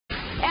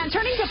And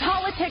turning to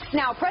politics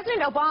now,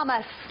 President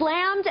Obama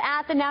slammed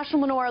at the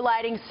national menorah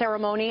lighting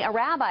ceremony a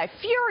rabbi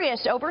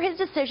furious over his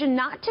decision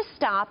not to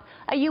stop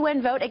a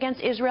UN vote against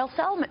Israel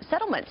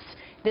settlements.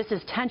 This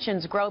as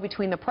tensions grow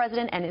between the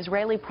president and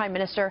Israeli Prime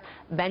Minister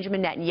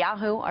Benjamin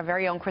Netanyahu. Our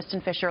very own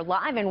Kristen Fisher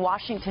live in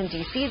Washington,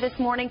 D.C. this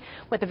morning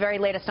with the very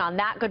latest on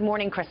that. Good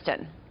morning,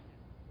 Kristen.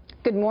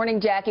 Good morning,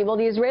 Jackie. Well,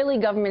 the Israeli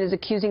government is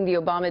accusing the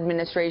Obama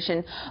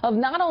administration of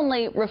not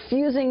only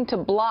refusing to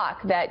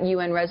block that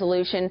UN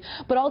resolution,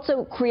 but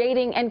also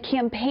creating and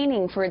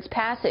campaigning for its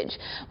passage.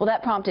 Well,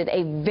 that prompted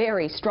a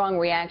very strong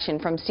reaction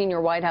from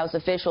senior White House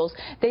officials.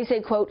 They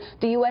say, quote,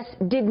 the U.S.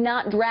 did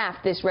not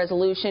draft this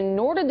resolution,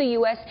 nor did the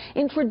U.S.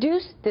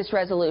 introduce this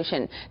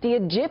resolution. The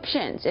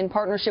Egyptians, in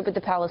partnership with the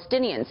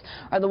Palestinians,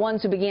 are the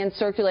ones who began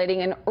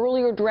circulating an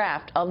earlier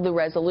draft of the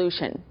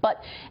resolution.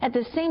 But at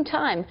the same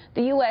time,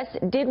 the U.S.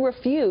 did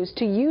refused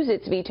to use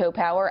its veto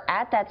power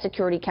at that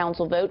Security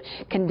Council vote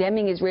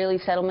condemning Israeli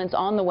settlements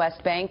on the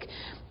West Bank.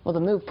 Well, the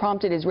move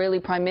prompted Israeli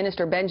Prime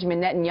Minister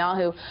Benjamin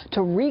Netanyahu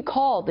to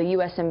recall the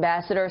U.S.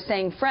 ambassador,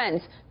 saying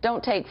friends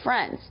don't take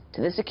friends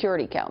to the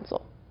Security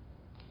Council.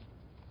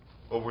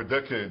 Over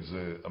decades,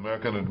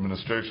 American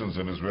administrations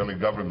and Israeli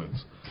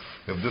governments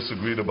have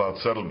disagreed about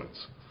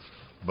settlements,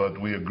 but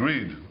we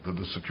agreed that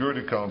the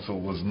Security Council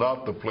was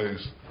not the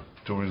place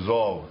to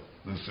resolve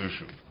this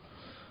issue.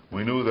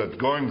 We knew that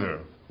going there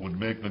would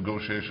make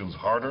negotiations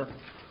harder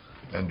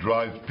and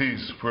drive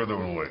peace further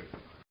away.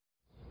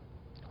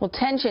 Well,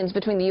 tensions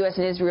between the U.S.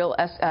 and Israel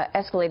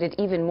escalated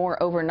even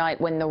more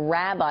overnight when the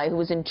rabbi who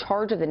was in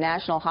charge of the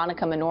national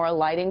Hanukkah menorah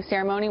lighting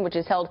ceremony, which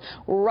is held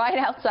right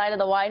outside of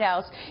the White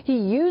House, he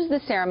used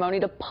the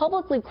ceremony to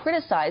publicly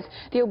criticize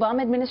the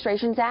Obama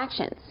administration's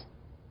actions.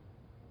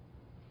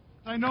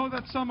 I know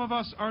that some of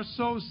us are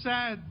so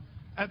sad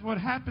at what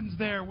happens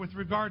there with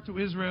regard to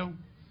Israel.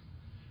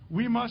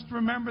 We must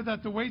remember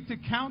that the way to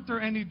counter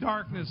any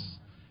darkness,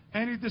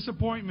 any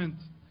disappointment,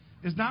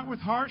 is not with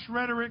harsh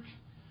rhetoric,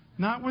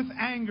 not with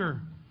anger,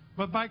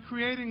 but by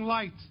creating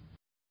light.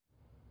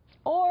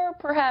 Or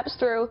perhaps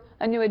through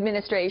a new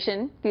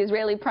administration. The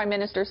Israeli Prime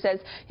Minister says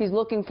he's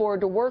looking forward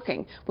to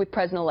working with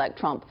President-elect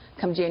Trump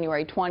come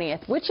January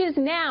 20th, which is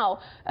now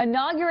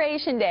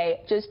Inauguration Day,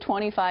 just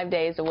 25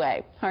 days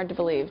away. Hard to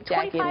believe,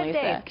 Jackie and Lisa. 25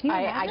 days. Can you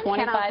imagine?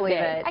 25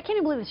 days. I can't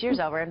even believe this year's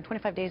over. In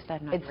 25 days,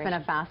 that inauguration. It's been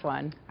a fast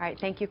one. All right,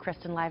 thank you,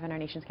 Kristen, live in our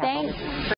nation's capital. Thanks.